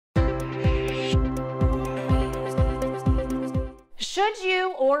Should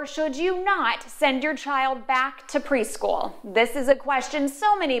you or should you not send your child back to preschool? This is a question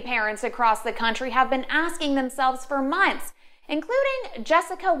so many parents across the country have been asking themselves for months, including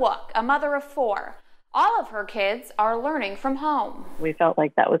Jessica Wook, a mother of 4. All of her kids are learning from home. We felt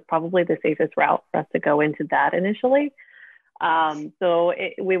like that was probably the safest route for us to go into that initially.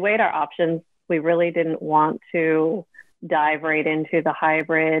 We weighed our options. We really didn't want to dive right into the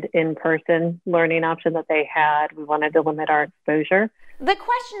hybrid in-person learning option that they had. We wanted to limit our exposure. The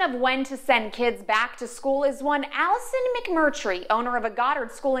question of when to send kids back to school is one Allison McMurtry, owner of a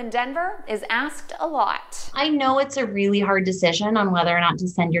Goddard school in Denver, is asked a lot. I know it's a really hard decision on whether or not to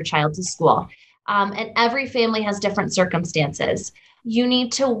send your child to school. And every family has different circumstances. You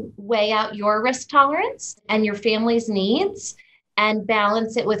need to weigh out your risk tolerance and your family's needs and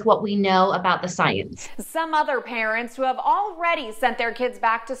balance it with what we know about the science. Some other parents who have already sent their kids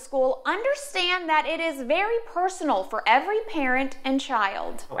back to school understand that it is very personal for every parent and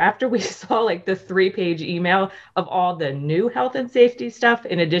child. After we saw the 3-page email of all the new health and safety stuff,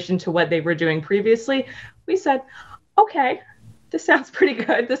 in addition to what they were doing previously, we said, okay, this sounds pretty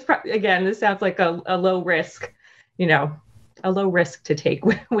good. This sounds like a low risk, a low risk to take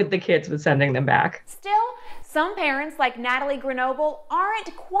with the kids with sending them back. Still, some parents like Natalie Grenoble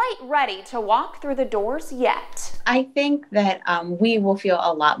aren't quite ready to walk through the doors yet. I think that we will feel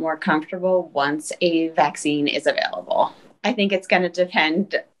a lot more comfortable once a vaccine is available. I think it's going to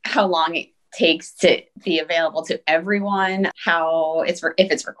depend how long it takes to be available to everyone, if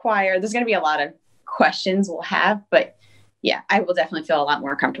it's required. There's going to be a lot of questions we'll have, but yeah, I will definitely feel a lot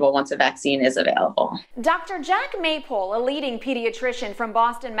more comfortable once a vaccine is available. Dr. Jack Maypole, a leading pediatrician from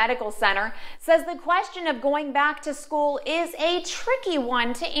Boston Medical Center, says the question of going back to school is a tricky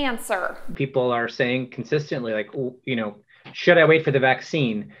one to answer. People are saying consistently, should I wait for the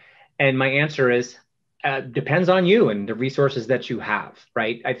vaccine? And my answer is, depends on you and the resources that you have,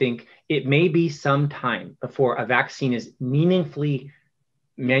 right? I think it may be some time before a vaccine is meaningfully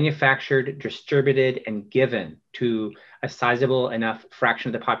manufactured, distributed, and given to a sizable enough fraction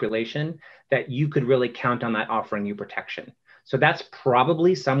of the population that you could really count on that offering you protection. So that's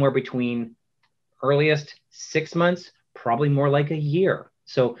probably somewhere between earliest 6 months, probably more like a year.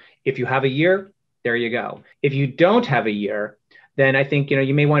 So if you have a year, there you go. If you don't have a year, then I think,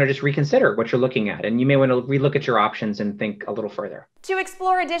 you may want to just reconsider what you're looking at, and you may want to relook at your options and think a little further. To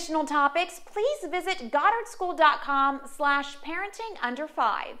explore additional topics, please visit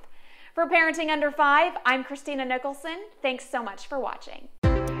goddardschool.com/parenting-under-5. For Parenting Under 5, I'm Christina Nicholson. Thanks so much for watching.